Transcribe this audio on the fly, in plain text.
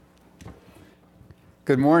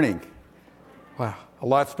Good morning. Wow, a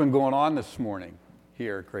lot's been going on this morning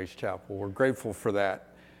here at Grace Chapel. We're grateful for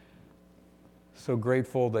that. So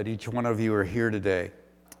grateful that each one of you are here today.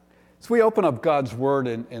 As we open up God's Word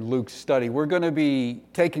in Luke's study, we're going to be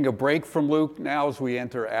taking a break from Luke now as we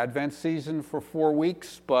enter Advent season for 4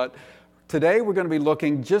 weeks. But today we're going to be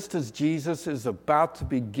looking just as Jesus is about to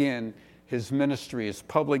begin his ministry, his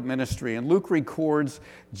public ministry. And Luke records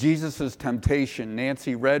Jesus' temptation.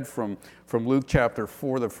 Nancy read from Luke chapter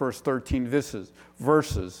 4, the first 13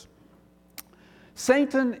 verses.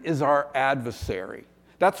 Satan is our adversary.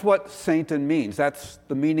 That's what Satan means. That's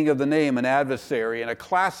the meaning of the name, an adversary. And a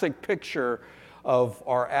classic picture of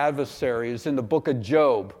our adversary is in the book of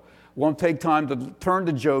Job. Won't take time to turn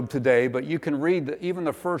to Job today, but you can read even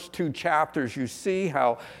the first 2 chapters. You see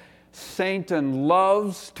how Satan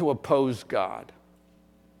loves to oppose God.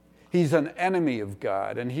 He's an enemy of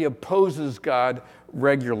God, and he opposes God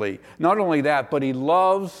regularly. Not only that, but he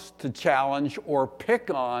loves to challenge or pick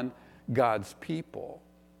on God's people.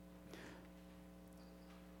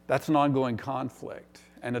 That's an ongoing conflict,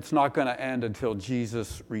 and it's not going to end until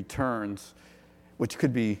Jesus returns, which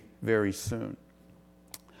could be very soon.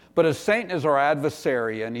 But as Satan is our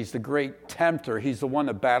adversary, and he's the great tempter, he's the one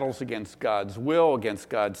that battles against God's will, against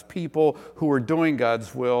God's people who are doing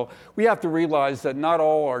God's will, we have to realize that not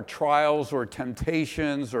all our trials or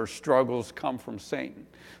temptations or struggles come from Satan.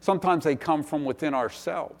 Sometimes they come from within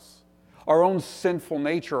ourselves. Our own sinful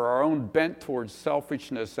nature, our own bent towards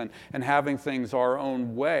selfishness and having things our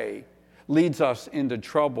own way leads us into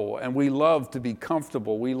trouble, and we love to be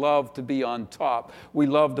comfortable. We love to be on top. We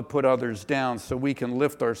love to put others down so we can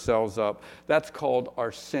lift ourselves up. That's called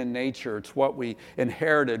our sin nature. It's what we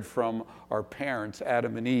inherited from our parents,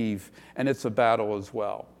 Adam and Eve, and it's a battle as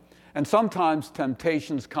well. And sometimes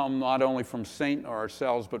temptations come not only from Satan or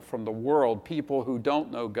ourselves, but from the world, people who don't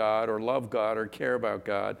know God or love God or care about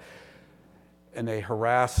God, and they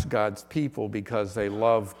harass God's people because they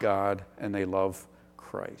love God and they love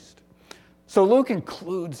Christ. So Luke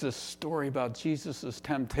includes this story about Jesus'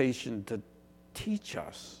 temptation to teach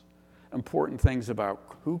us important things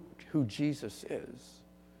about who Jesus is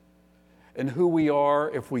and who we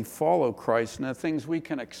are if we follow Christ and the things we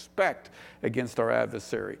can expect against our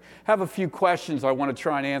adversary. I have a few questions I want to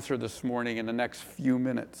try and answer this morning in the next few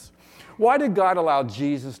minutes. Why did God allow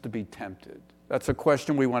Jesus to be tempted? That's a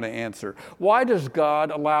question we want to answer. Why does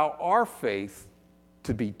God allow our faith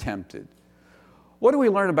to be tempted? What do we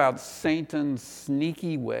learn about Satan's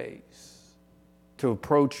sneaky ways to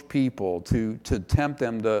approach people, to tempt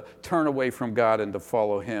them to turn away from God and to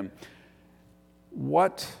follow him?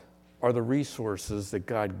 What are the resources that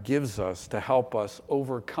God gives us to help us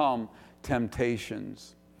overcome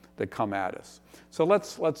temptations that come at us? So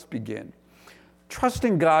let's begin.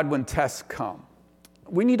 Trusting God when tests come.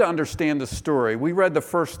 We need to understand the story. We read the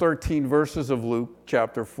first 13 verses of Luke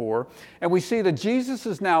chapter 4, and we see that Jesus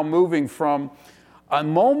is now moving from a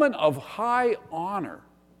moment of high honor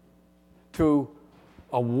to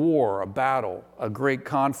a war, a battle, a great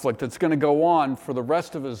conflict that's going to go on for the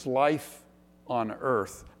rest of his life on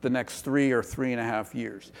earth, the next 3 or 3.5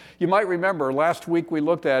 years. You might remember last week we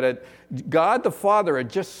looked at it. God the Father had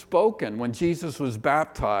just spoken when Jesus was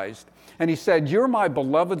baptized, and he said, "You're my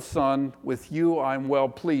beloved Son, with you I'm well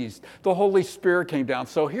pleased." The Holy Spirit came down.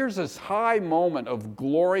 So here's this high moment of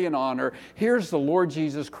glory and honor. Here's the Lord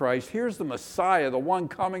Jesus Christ. Here's the Messiah, the one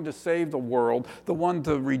coming to save the world, the one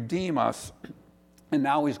to redeem us. And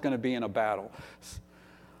now he's going to be in a battle.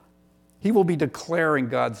 He will be declaring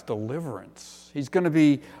God's deliverance. He's going to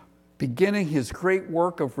be beginning his great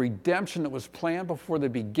work of redemption that was planned before the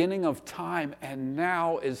beginning of time and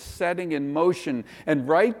now is setting in motion. And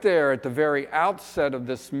right there at the very outset of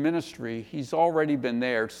this ministry, he's already been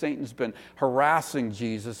there. Satan's been harassing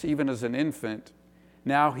Jesus even as an infant.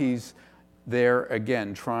 Now he's there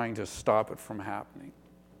again trying to stop it from happening.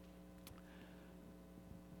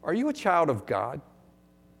 Are you a child of God?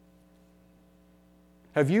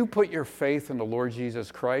 Have you put your faith in the Lord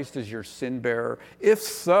Jesus Christ as your sin bearer? If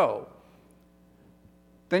so,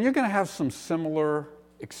 then you're going to have some similar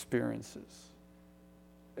experiences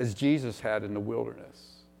as Jesus had in the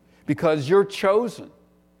wilderness, because you're chosen.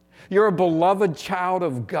 You're a beloved child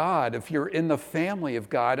of God if you're in the family of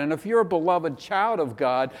God. And if you're a beloved child of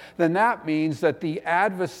God, then that means that the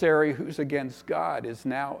adversary who's against God is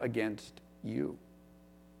now against you.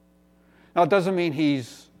 Now, it doesn't mean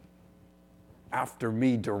he's after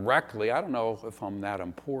me directly. I don't know if I'm that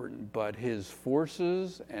important, but his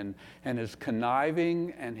forces and his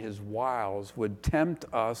conniving and his wiles would tempt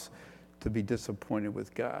us to be disappointed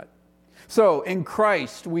with God. So in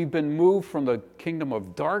Christ, we've been moved from the kingdom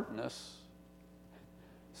of darkness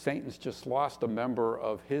Satan's just lost a member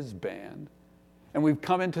of his band, and we've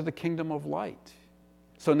come into the kingdom of light.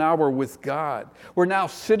 So now we're with God. We're now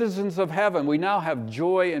citizens of heaven. We now have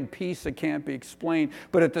joy and peace that can't be explained.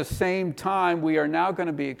 But at the same time, we are now going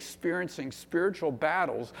to be experiencing spiritual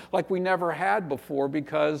battles like we never had before,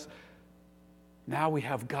 because now we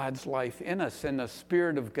have God's life in us, and the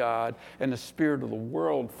Spirit of God and the spirit of the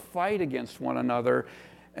world fight against one another.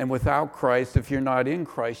 And without Christ, if you're not in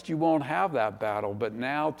Christ, you won't have that battle. But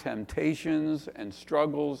now temptations and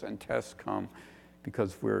struggles and tests come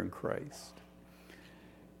because we're in Christ.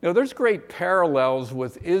 Now, there's great parallels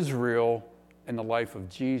with Israel and the life of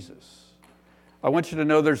Jesus. I want you to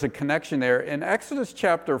know there's a connection there. In Exodus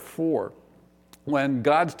chapter 4, when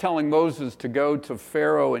God's telling Moses to go to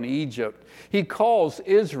Pharaoh in Egypt, he calls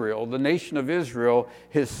Israel, the nation of Israel,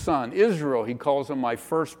 his son. Israel, he calls him my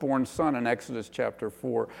firstborn son in Exodus chapter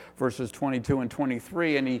 4, verses 22 and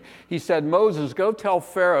 23. And he said, Moses, go tell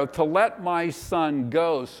Pharaoh to let my son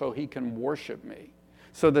go so he can worship me,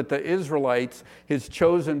 so that the Israelites, his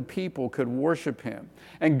chosen people, could worship him.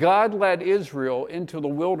 And God led Israel into the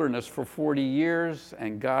wilderness for 40 years,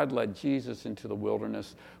 and God led Jesus into the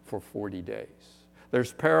wilderness for 40 days.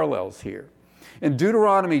 There's parallels here. In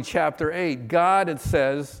Deuteronomy chapter 8, God, it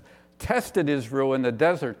says, tested Israel in the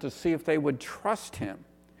desert to see if they would trust him.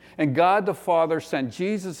 And God the Father sent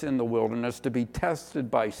Jesus in the wilderness to be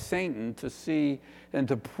tested by Satan to see and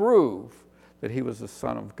to prove that he was the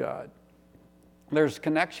Son of God. There's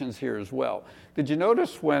connections here as well. Did you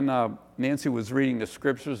notice when Nancy was reading the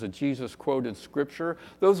scriptures that Jesus quoted scripture?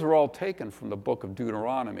 Those are all taken from the book of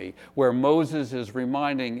Deuteronomy, where Moses is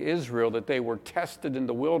reminding Israel that they were tested in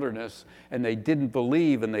the wilderness and they didn't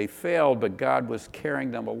believe and they failed, but God was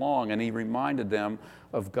carrying them along, and he reminded them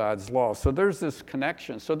of God's law. So there's this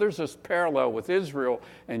connection. So there's this parallel with Israel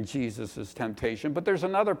and Jesus' temptation, but there's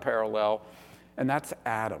another parallel, and that's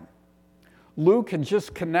Adam. Luke had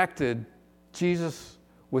just connected Jesus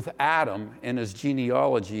with Adam in his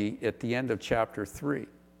genealogy at the end of chapter 3.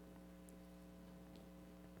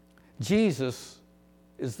 Jesus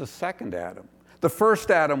is the second Adam. The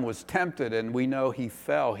first Adam was tempted, and we know he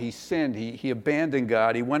fell, he sinned, he abandoned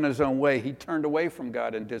God, he went his own way, he turned away from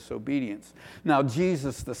God in disobedience. Now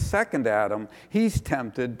Jesus, the second Adam, he's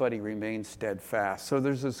tempted, but he remains steadfast. So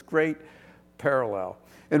there's this great parallel.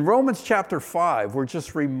 In Romans chapter 5, we're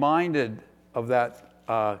just reminded of that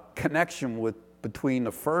connection between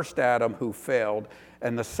the first Adam who failed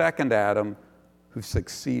and the second Adam who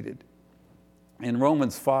succeeded. In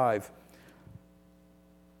Romans 5,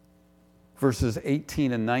 verses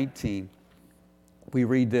 18 and 19, we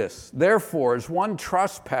read this: Therefore, as one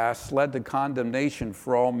trespass led to condemnation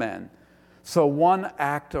for all men, so one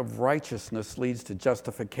act of righteousness leads to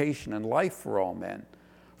justification and life for all men.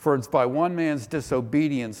 For it's by one man's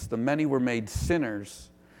disobedience the many were made sinners,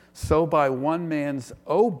 so by one man's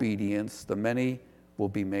obedience, the many will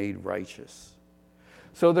be made righteous.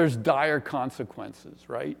 So there's dire consequences,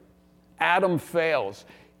 right? Adam fails.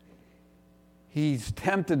 He's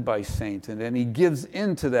tempted by Satan, and he gives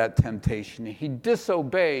in to that temptation. He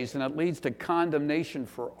disobeys, and it leads to condemnation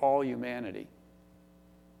for all humanity.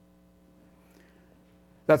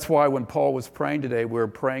 That's why when Paul was praying today, we were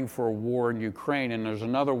praying for a war in Ukraine, and there's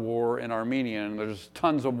another war in Armenia, and there's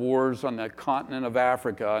tons of wars on the continent of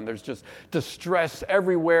Africa, and there's just distress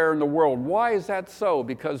everywhere in the world. Why is that so?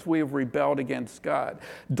 Because we have rebelled against God.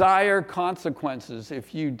 Dire consequences.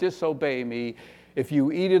 If you disobey me, if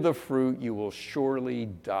you eat of the fruit, you will surely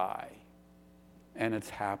die. And it's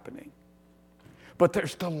happening. But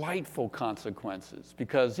there's delightful consequences,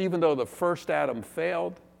 because even though the first Adam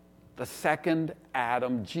failed, the second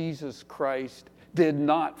Adam, Jesus Christ, did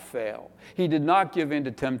not fail. He did not give in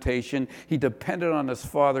to temptation. He depended on his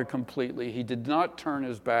Father completely. He did not turn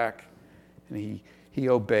his back, and he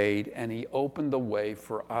obeyed, and he opened the way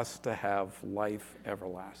for us to have life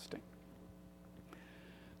everlasting.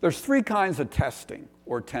 There's three kinds of testing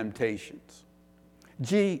or temptations.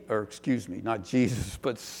 Not Jesus,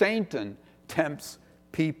 but Satan tempts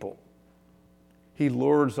people. He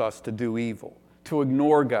lures us to do evil, to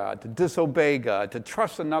ignore God, to disobey God, to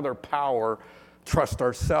trust another power, trust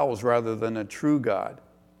ourselves rather than a true God.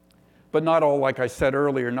 But not all, like I said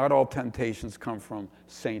earlier, not all temptations come from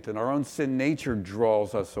Satan. Our own sin nature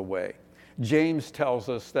draws us away. James tells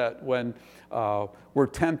us that when we're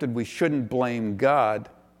tempted, we shouldn't blame God.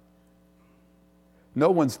 No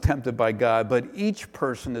one's tempted by God, but each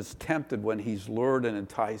person is tempted when he's lured and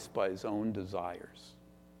enticed by his own desires.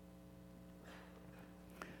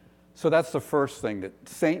 So that's the first thing, that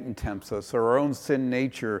Satan tempts us, or our own sin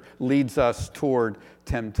nature leads us toward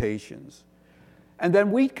temptations. And then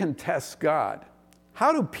we can test God.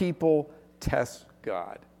 How do people test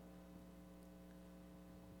God.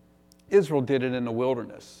 Israel did it in the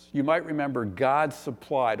wilderness. You might remember God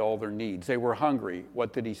supplied all their needs. They were hungry.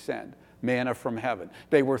 What did he send? Manna from heaven.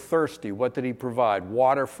 They were thirsty. What did he provide?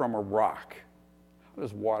 Water from a rock. How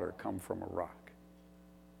does water come from a rock?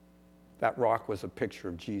 That rock was a picture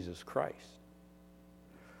of Jesus Christ.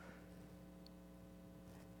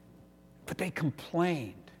 But they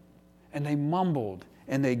complained and they mumbled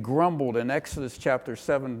and they grumbled. In Exodus chapter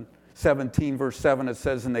 17, verse 7, it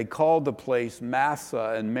says, and they called the place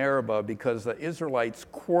Massah and Meribah because the Israelites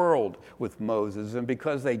quarreled with Moses and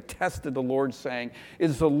because they tested the Lord, saying,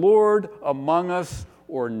 is the Lord among us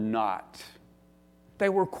or not? They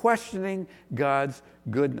were questioning God's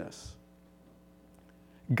goodness.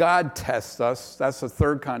 God tests us. That's the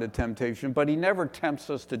third kind of temptation, but he never tempts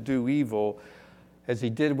us to do evil as he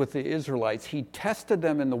did with the Israelites. He tested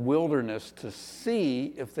them in the wilderness to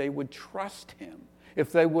see if they would trust him,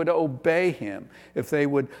 if they would obey him, if they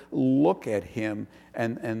would look at him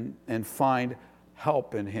and find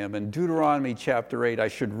help in him. In Deuteronomy chapter 8, I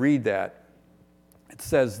should read that. It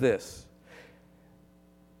says this.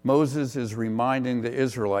 Moses is reminding the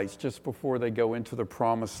Israelites just before they go into the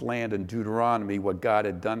promised land in Deuteronomy what God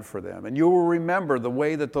had done for them. And you will remember the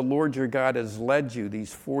way that the Lord your God has led you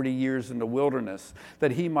these 40 years in the wilderness,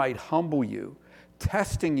 that he might humble you,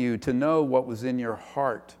 testing you to know what was in your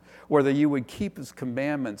heart, whether you would keep his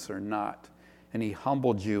commandments or not. And he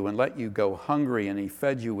humbled you and let you go hungry, and he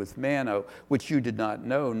fed you with manna, which you did not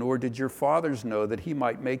know, nor did your fathers know, that he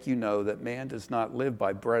might make you know that man does not live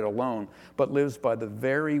by bread alone, but lives by the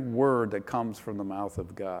very word that comes from the mouth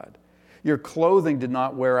of God. Your clothing did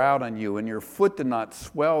not wear out on you, and your foot did not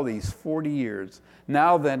swell these 40 years.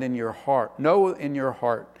 Now then know in your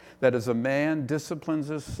heart that as a man disciplines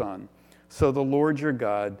his son, so the Lord your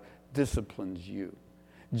God disciplines you.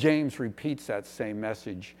 James repeats that same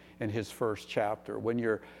message in his first chapter. When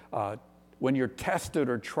you're tested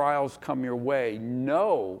or trials come your way,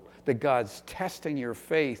 know that God's testing your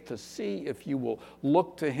faith to see if you will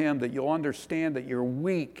look to him, that you'll understand that you're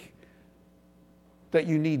weak, that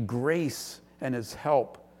you need grace and his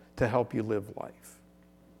help to help you live life.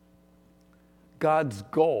 God's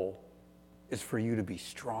goal is for you to be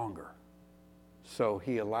stronger. So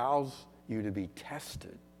he allows you to be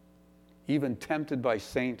tested, even tempted by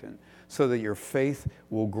Satan, so that your faith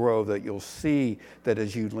will grow, that you'll see that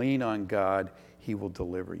as you lean on God, he will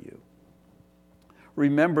deliver you.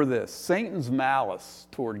 Remember this, Satan's malice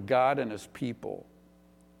toward God and his people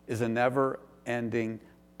is a never-ending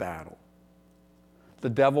battle. The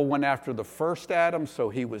devil went after the first Adam, so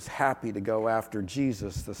he was happy to go after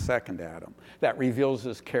Jesus, the second Adam. That reveals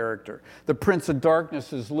his character. The prince of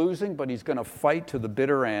darkness is losing, but he's going to fight to the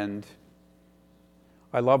bitter end.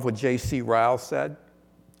 I love what J.C. Ryle said.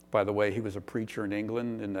 By the way, he was a preacher in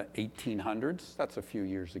England in the 1800s. That's a few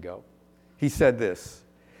years ago. He said this,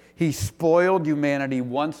 he spoiled humanity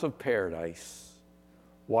once of paradise.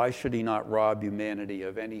 Why should he not rob humanity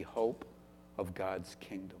of any hope of God's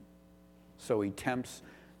kingdom? So he tempts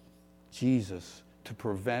Jesus to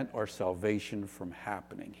prevent our salvation from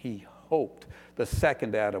happening. He hoped the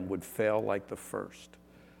second Adam would fail like the first.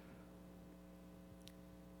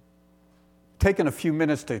 Taking a few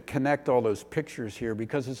minutes to connect all those pictures here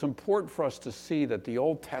because it's important for us to see that the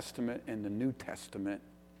Old Testament and the New Testament,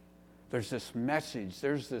 there's this message,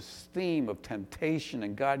 there's this theme of temptation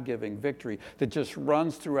and God-giving victory that just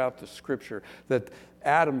runs throughout the Scripture, that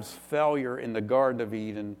Adam's failure in the Garden of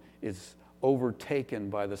Eden is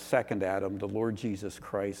overtaken by the second Adam, the Lord Jesus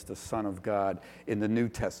Christ, the Son of God, in the New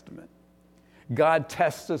Testament. God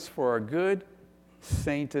tests us for our good.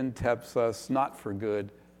 Satan tempts us not for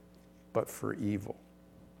good, but for evil.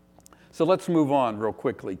 So let's move on real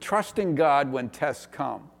quickly. Trusting God when tests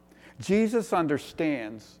come. Jesus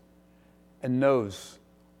understands and knows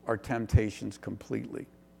our temptations completely.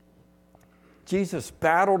 Jesus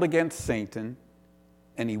battled against Satan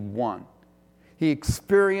and he won. He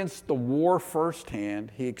experienced the war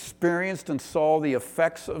firsthand. He experienced and saw the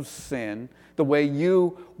effects of sin, the way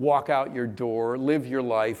you walk out your door, live your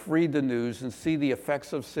life, read the news, and see the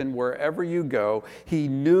effects of sin wherever you go. He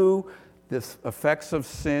knew the effects of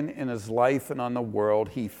sin in his life and on the world.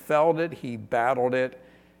 He felt it, he battled it,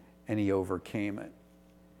 and he overcame it.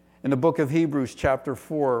 In the book of Hebrews chapter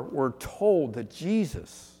 4, we're told that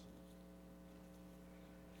Jesus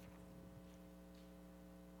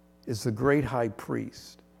is the great high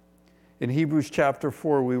priest. In Hebrews chapter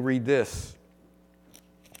 4, we read this.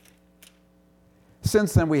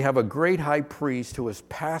 Since then we have a great high priest who has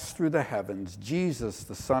passed through the heavens, Jesus,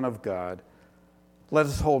 the Son of God. Let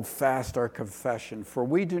us hold fast our confession, for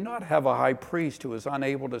we do not have a high priest who is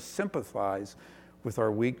unable to sympathize with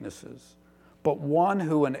our weaknesses, but one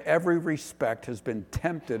who in every respect has been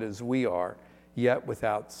tempted as we are, yet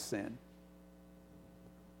without sin.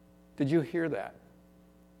 Did you hear that?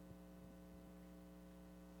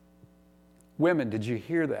 Women, did you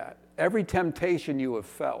hear that? Every temptation you have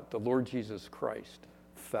felt, the Lord Jesus Christ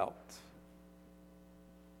felt.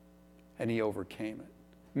 And he overcame it.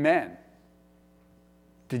 Men,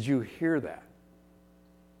 did you hear that?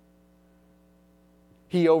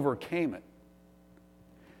 He overcame it.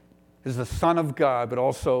 As the Son of God, but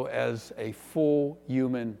also as a full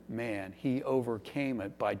human man, he overcame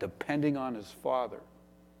it by depending on his Father,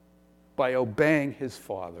 by obeying his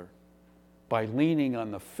Father, by leaning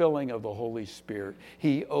on the filling of the Holy Spirit.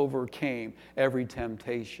 He overcame every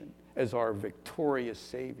temptation as our victorious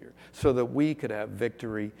Savior so that we could have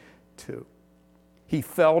victory too. He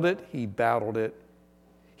felt it, he battled it,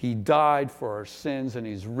 he died for our sins, and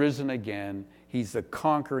he's risen again. He's the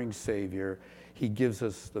conquering Savior. He gives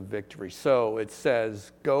us the victory. So it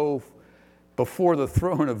says, go before the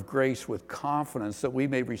throne of grace with confidence that we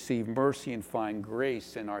may receive mercy and find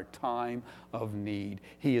grace in our time of need.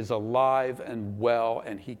 He is alive and well,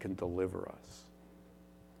 and he can deliver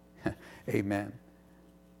us. Amen.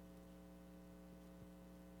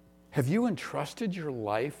 Have you entrusted your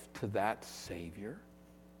life to that Savior?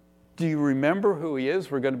 Do you remember who he is?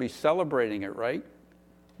 We're going to be celebrating it, right?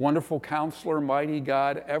 Wonderful Counselor, Mighty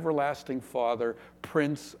God, Everlasting Father,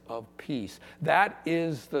 Prince of Peace. That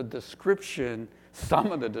is the description,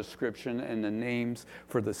 some of the description and the names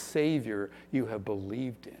for the Savior you have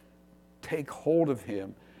believed in. Take hold of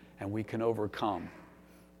him and we can overcome.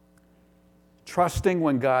 Trusting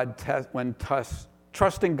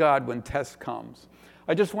trusting God when test comes.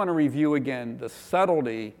 I just want to review again the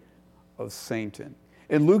subtlety of Satan.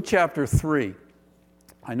 In Luke chapter 3,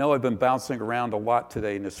 I know I've been bouncing around a lot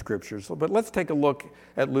today in the scriptures, but let's take a look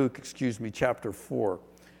at Luke, chapter 4,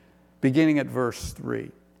 beginning at verse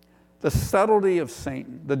 3. The subtlety of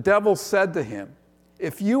Satan. The devil said to him,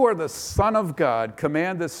 "If you are the Son of God,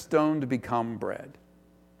 command this stone to become bread."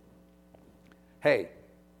 Hey,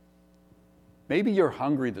 maybe you're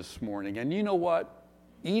hungry this morning, and you know what?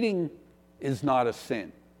 Eating is not a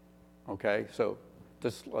sin, okay? So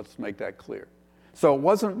let's make that clear. So it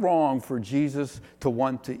wasn't wrong for Jesus to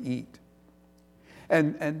want to eat.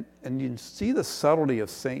 And you see the subtlety of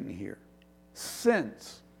Satan here.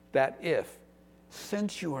 Since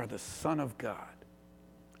you are the Son of God,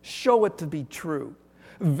 show it to be true.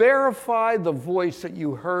 Verify the voice that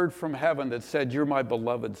you heard from heaven that said, "You're my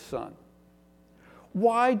beloved Son."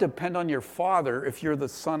 Why depend on your Father if you're the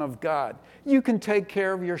Son of God? You can take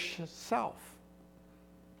care of yourself.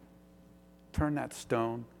 Turn that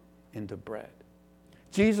stone into bread.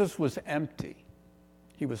 Jesus was empty.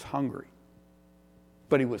 He was hungry.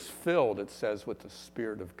 But he was filled, it says, with the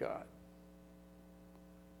Spirit of God.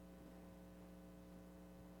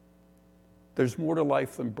 There's more to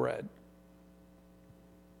life than bread.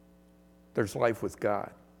 There's life with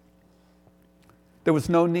God. There was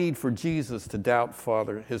no need for Jesus to doubt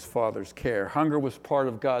his Father's care. Hunger was part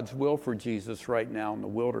of God's will for Jesus right now in the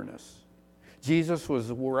wilderness. Jesus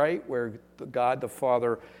was right where God the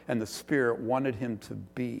Father and the Spirit wanted him to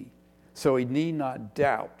be. So he need not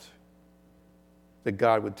doubt that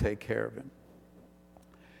God would take care of him.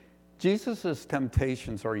 Jesus'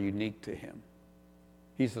 temptations are unique to him.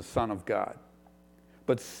 He's the Son of God.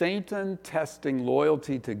 But Satan testing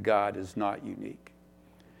loyalty to God is not unique.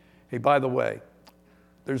 Hey, by the way,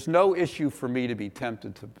 there's no issue for me to be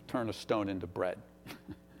tempted to turn a stone into bread.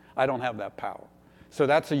 I don't have that power. So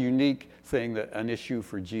that's a unique thing, an issue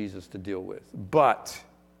for Jesus to deal with. But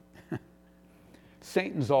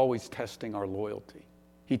Satan's always testing our loyalty.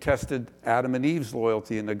 He tested Adam and Eve's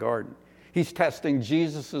loyalty in the garden. He's testing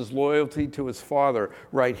Jesus' loyalty to his Father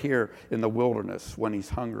right here in the wilderness when he's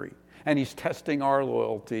hungry. And he's testing our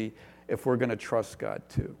loyalty if we're going to trust God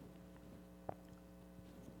too.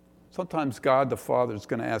 Sometimes God the Father is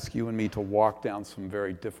going to ask you and me to walk down some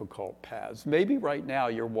very difficult paths. Maybe right now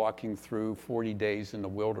you're walking through 40 days in the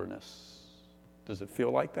wilderness. Does it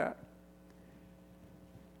feel like that?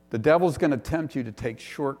 The devil's going to tempt you to take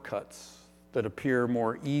shortcuts that appear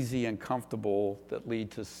more easy and comfortable that lead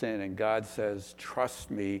to sin. And God says, "Trust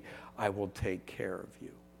me, I will take care of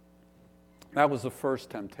you." That was the first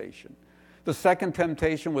temptation. The second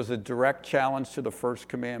temptation was a direct challenge to the first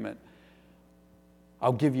commandment.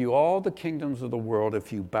 "I'll give you all the kingdoms of the world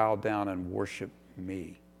if you bow down and worship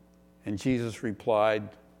me." And Jesus replied,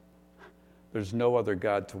 "There's no other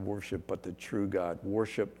God to worship but the true God.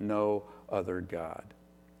 Worship no other God."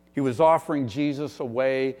 He was offering Jesus a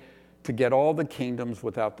way to get all the kingdoms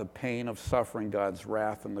without the pain of suffering God's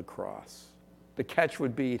wrath on the cross. The catch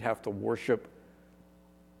would be he'd have to worship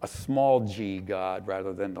a small g God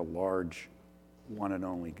rather than the large one and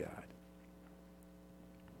only God.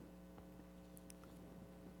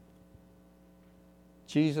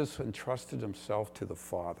 Jesus entrusted himself to the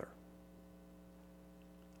Father.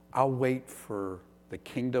 I'll wait for the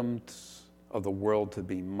kingdoms of the world to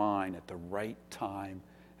be mine at the right time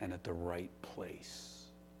and at the right place.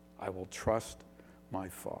 I will trust my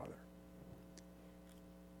Father.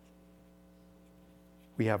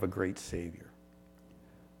 We have a great Savior.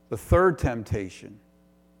 The third temptation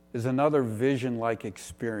is another vision-like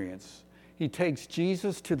experience. He takes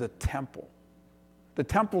Jesus to the temple. The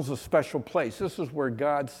temple's a special place. This is where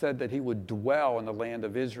God said that he would dwell in the land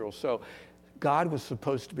of Israel. So God was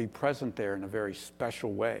supposed to be present there in a very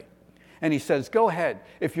special way. And he says, go ahead.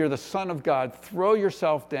 If you're the Son of God, throw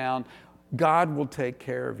yourself down. God will take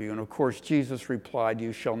care of you. And of course, Jesus replied,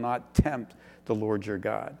 you shall not tempt the Lord your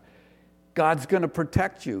God. God's going to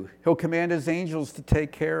protect you. He'll command his angels to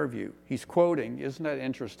take care of you. He's quoting, isn't that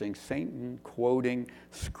interesting? Satan quoting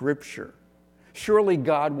Scripture. Surely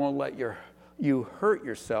God won't let you hurt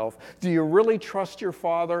yourself. Do you really trust your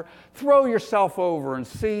Father? Throw yourself over and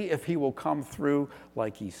see if he will come through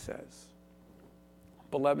like he says.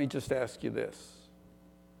 But let me just ask you this.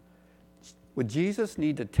 Would Jesus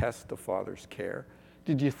need to test the Father's care?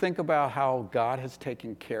 Did you think about how God has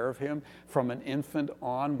taken care of him from an infant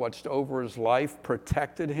on, watched over his life,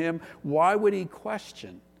 protected him? Why would he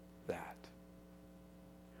question that?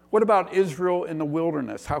 What about Israel in the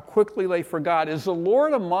wilderness? How quickly they forgot. Is the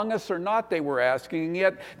Lord among us or not, they were asking, and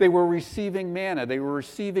yet they were receiving manna. They were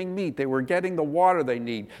receiving meat. They were getting the water they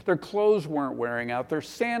need. Their clothes weren't wearing out. Their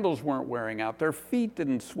sandals weren't wearing out. Their feet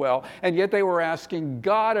didn't swell. And yet they were asking,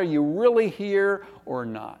 God, are you really here or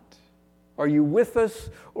not? Are you with us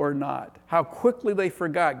or not? How quickly they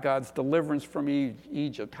forgot God's deliverance from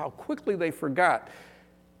Egypt. How quickly they forgot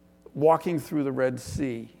walking through the Red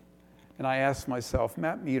Sea. And I asked myself,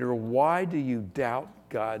 Matt Meter, why do you doubt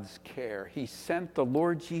God's care? He sent the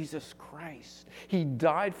Lord Jesus Christ. He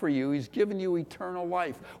died for you. He's given you eternal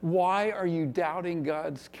life. Why are you doubting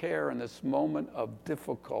God's care in this moment of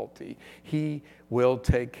difficulty? He will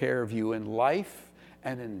take care of you in life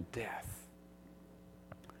and in death.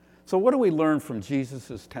 So what do we learn from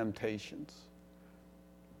Jesus' temptations?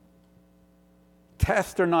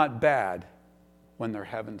 Tests are not bad when they're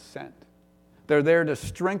heaven sent. They're there to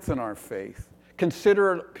strengthen our faith.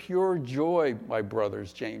 Consider it pure joy, my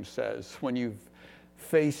brothers, James says, when you've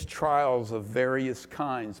faced trials of various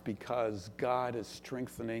kinds, because God is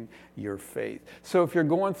strengthening your faith. So if you're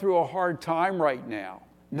going through a hard time right now,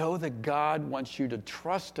 know that God wants you to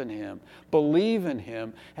trust in him, believe in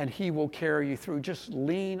him, and he will carry you through. Just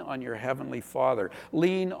lean on your heavenly Father.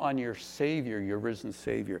 Lean on your Savior, your risen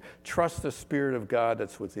Savior. Trust the Spirit of God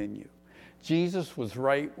that's within you. Jesus was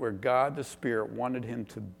right where God the Spirit wanted him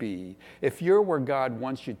to be. If you're where God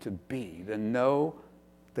wants you to be, then know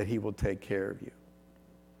that he will take care of you.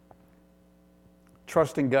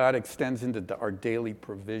 Trusting God extends into our daily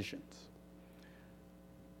provisions.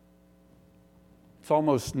 It's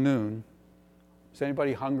almost noon. Is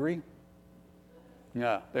anybody hungry?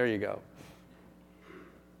 Yeah, there you go.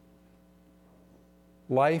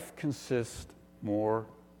 Life consists more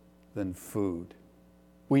than food.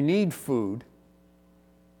 We need food,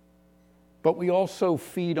 but we also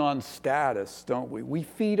feed on status, don't we? We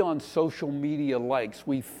feed on social media likes.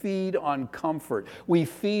 We feed on comfort. We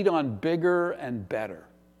feed on bigger and better.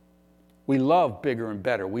 We love bigger and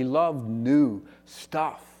better. We love new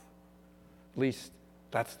stuff. At least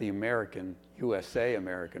that's the American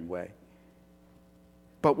way.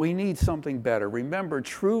 But we need something better. Remember,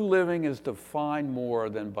 true living is defined more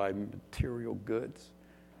than by material goods.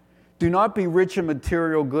 Do not be rich in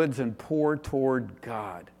material goods and poor toward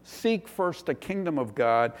God. Seek first the kingdom of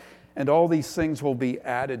God, and all these things will be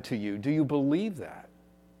added to you. Do you believe that?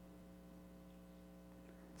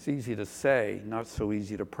 It's easy to say, not so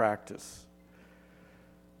easy to practice.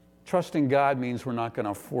 Trusting God means we're not going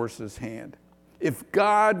to force his hand. If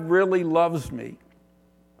God really loves me,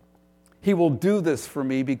 he will do this for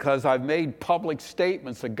me because I've made public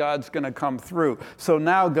statements that God's going to come through. So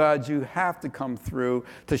now, God, you have to come through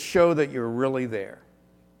to show that you're really there.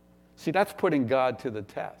 See, that's putting God to the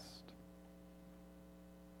test.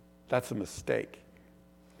 That's a mistake.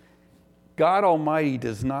 God Almighty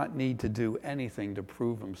does not need to do anything to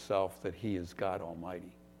prove himself that he is God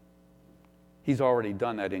Almighty. He's already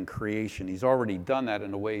done that in creation. He's already done that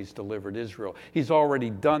in the way he's delivered Israel. He's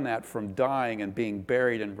already done that from dying and being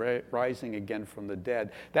buried and rising again from the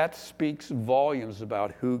dead. That speaks volumes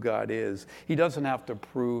about who God is. He doesn't have to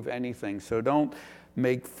prove anything. So don't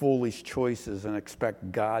make foolish choices and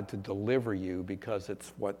expect God to deliver you because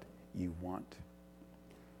it's what you want.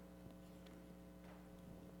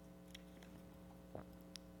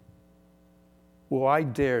 will I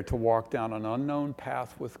dare to walk down an unknown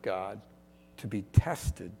path with God, to be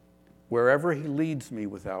tested wherever he leads me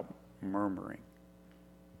without murmuring?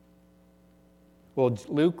 Well,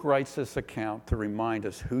 Luke writes this account to remind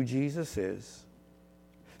us who Jesus is,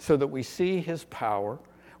 so that we see his power.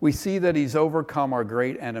 We see that he's overcome our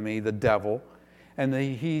great enemy, the devil, and that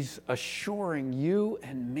he's assuring you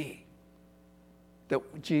and me that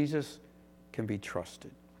Jesus can be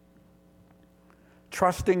trusted.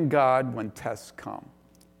 Trusting God when tests come.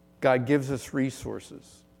 God gives us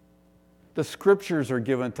resources. The scriptures are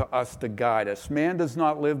given to us to guide us. Man does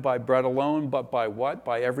not live by bread alone, but by what?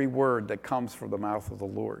 By every word that comes from the mouth of the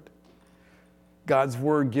Lord. God's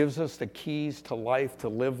word gives us the keys to life, to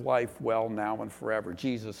live life well now and forever.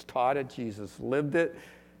 Jesus taught it. Jesus lived it.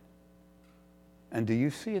 And do you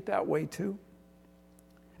see it that way too?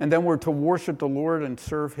 And then we're to worship the Lord and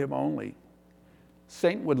serve him only.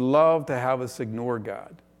 Satan would love to have us ignore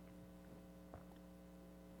God.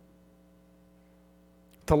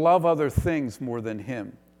 To love other things more than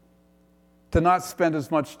him. To not spend as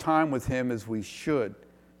much time with him as we should.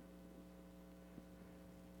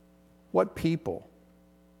 What people,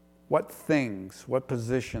 what things, what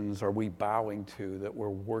positions are we bowing to that we're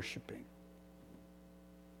worshiping?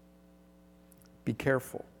 Be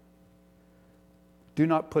careful. Do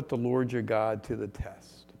not put the Lord your God to the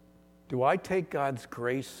test. Do I take God's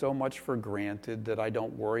grace so much for granted that I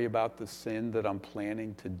don't worry about the sin that I'm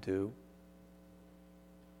planning to do?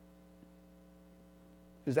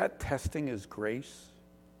 Is that testing his grace?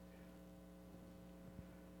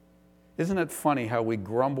 Isn't it funny how we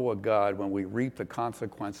grumble at God when we reap the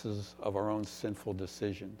consequences of our own sinful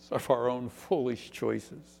decisions, of our own foolish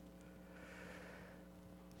choices?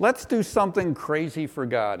 Let's do something crazy for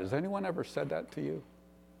God. Has anyone ever said that to you?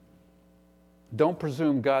 Don't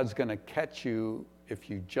presume God's going to catch you if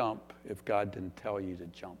you jump, if God didn't tell you to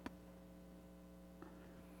jump.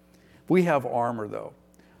 We have armor, though.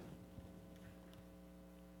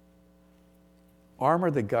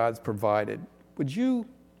 Armor that God's provided. Would you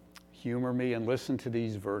humor me and listen to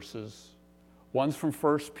these verses? One's from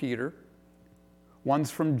 1 Peter,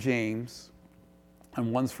 one's from James,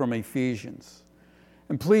 and one's from Ephesians.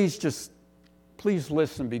 And please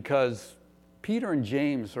listen, because Peter and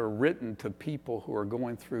James are written to people who are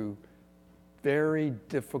going through very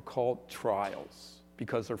difficult trials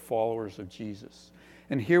because they're followers of Jesus.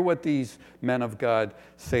 And hear what these men of God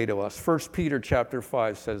say to us. 1 Peter chapter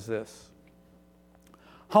 5 says this: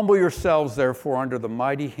 "Humble yourselves, therefore, under the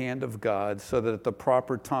mighty hand of God, so that at the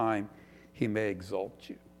proper time he may exalt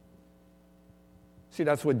you." See,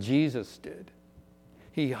 that's what Jesus did.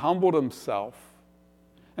 He humbled himself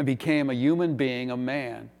and became a human being, a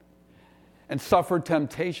man, and suffered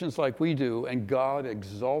temptations like we do, and God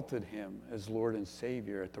exalted him as Lord and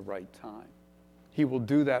Savior at the right time. He will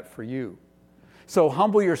do that for you. So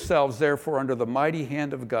humble yourselves, therefore, under the mighty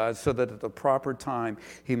hand of God, so that at the proper time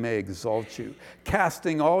he may exalt you,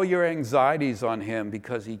 casting all your anxieties on him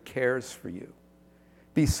because he cares for you.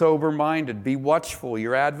 Be sober-minded, be watchful.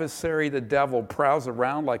 Your adversary, the devil, prowls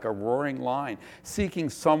around like a roaring lion, seeking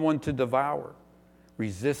someone to devour.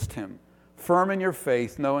 Resist him, firm in your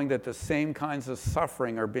faith, knowing that the same kinds of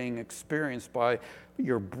suffering are being experienced by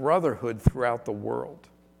your brotherhood throughout the world.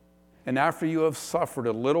 And after you have suffered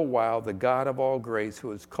a little while, the God of all grace, who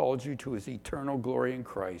has called you to his eternal glory in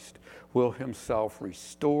Christ, will himself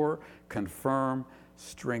restore, confirm,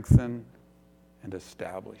 strengthen, and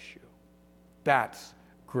establish you. That's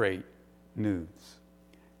great news.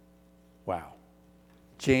 Wow.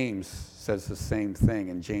 James says the same thing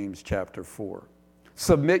in James chapter 4.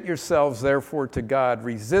 Submit yourselves, therefore, to God.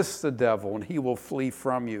 Resist the devil, and he will flee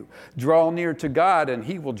from you. Draw near to God, and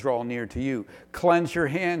he will draw near to you. Cleanse your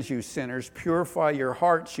hands, you sinners. Purify your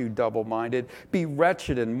hearts, you double-minded. Be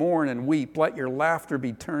wretched and mourn and weep. Let your laughter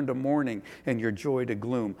be turned to mourning and your joy to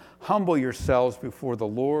gloom. Humble yourselves before the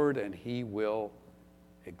Lord, and he will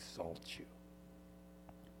exalt you.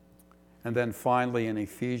 And then finally in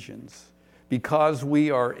Ephesians, because we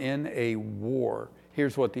are in a war,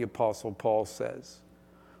 here's what the Apostle Paul says: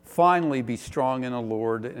 "Finally, be strong in the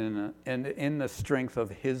Lord and in the strength of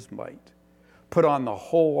his might. Put on the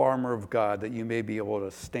whole armor of God, that you may be able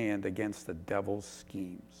to stand against the devil's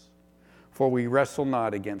schemes. For we wrestle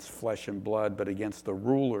not against flesh and blood, but against the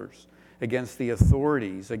rulers, against the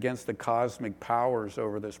authorities, against the cosmic powers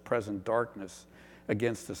over this present darkness,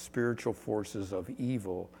 against the spiritual forces of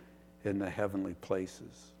evil in the heavenly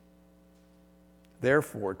places.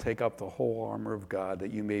 Therefore, take up the whole armor of God,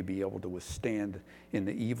 that you may be able to withstand in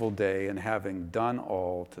the evil day, and having done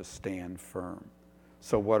all, to stand firm."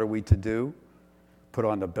 So what are we to do? Put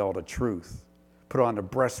on the belt of truth. Put on the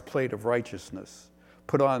breastplate of righteousness.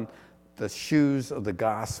 Put on the shoes of the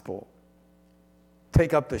gospel.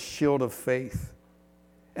 Take up the shield of faith,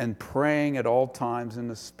 and praying at all times in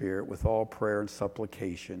the Spirit with all prayer and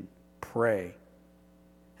supplication. Pray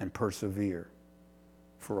and persevere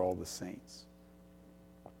for all the saints.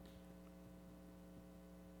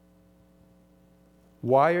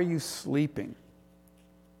 Why are you sleeping?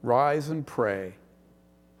 Rise and pray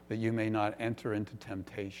that you may not enter into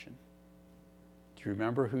temptation. Do you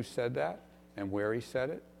remember who said that and where he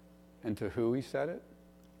said it and to who he said it?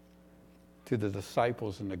 To the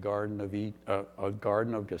disciples in the Garden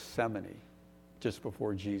of Gethsemane, just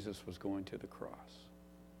before Jesus was going to the cross.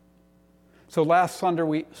 So last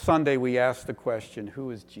Sunday we asked the question, who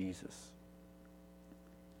is Jesus?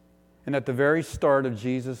 And at the very start of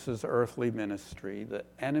Jesus' earthly ministry, the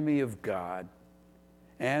enemy of God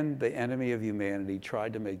and the enemy of humanity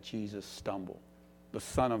tried to make Jesus stumble, the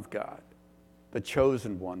Son of God, the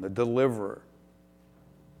chosen one, the deliverer,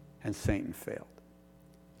 and Satan failed.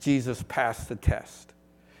 Jesus passed the test.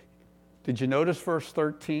 Did you notice verse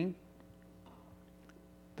 13?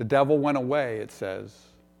 The devil went away, it says,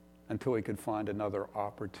 until he could find another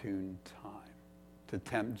opportune time to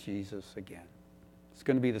tempt Jesus again. It's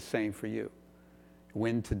going to be the same for you.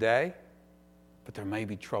 Win today, but there may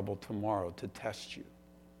be trouble tomorrow to test you.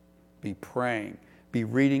 Be praying, be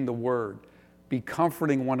reading the Word, be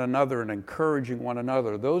comforting one another and encouraging one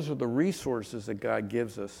another. Those are the resources that God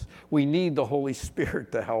gives us. We need the Holy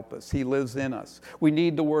Spirit to help us. He lives in us. We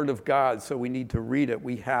need the Word of God, so we need to read it.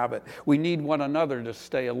 We have it. We need one another to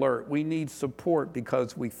stay alert. We need support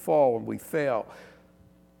because we fall and we fail.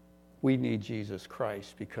 We need Jesus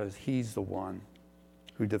Christ because He's the one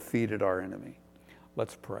who defeated our enemy.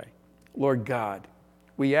 Let's pray. Lord God,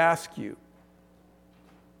 we ask you,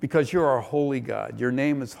 because you're our holy God, your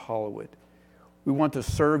name is hallowed. We want to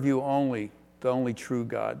serve you only, the only true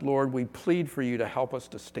God. Lord, we plead for you to help us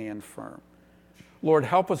to stand firm. Lord,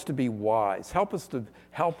 help us to be wise. Help us to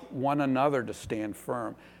help one another to stand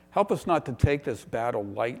firm. Help us not to take this battle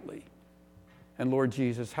lightly. And Lord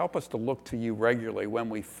Jesus, help us to look to you regularly when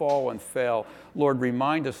we fall and fail. Lord,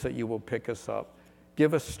 remind us that you will pick us up.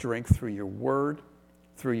 Give us strength through your word,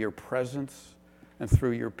 through your presence, and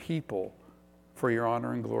through your people. For your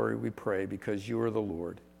honor and glory we pray, because you are the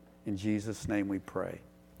Lord. In Jesus' name we pray.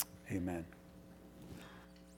 Amen.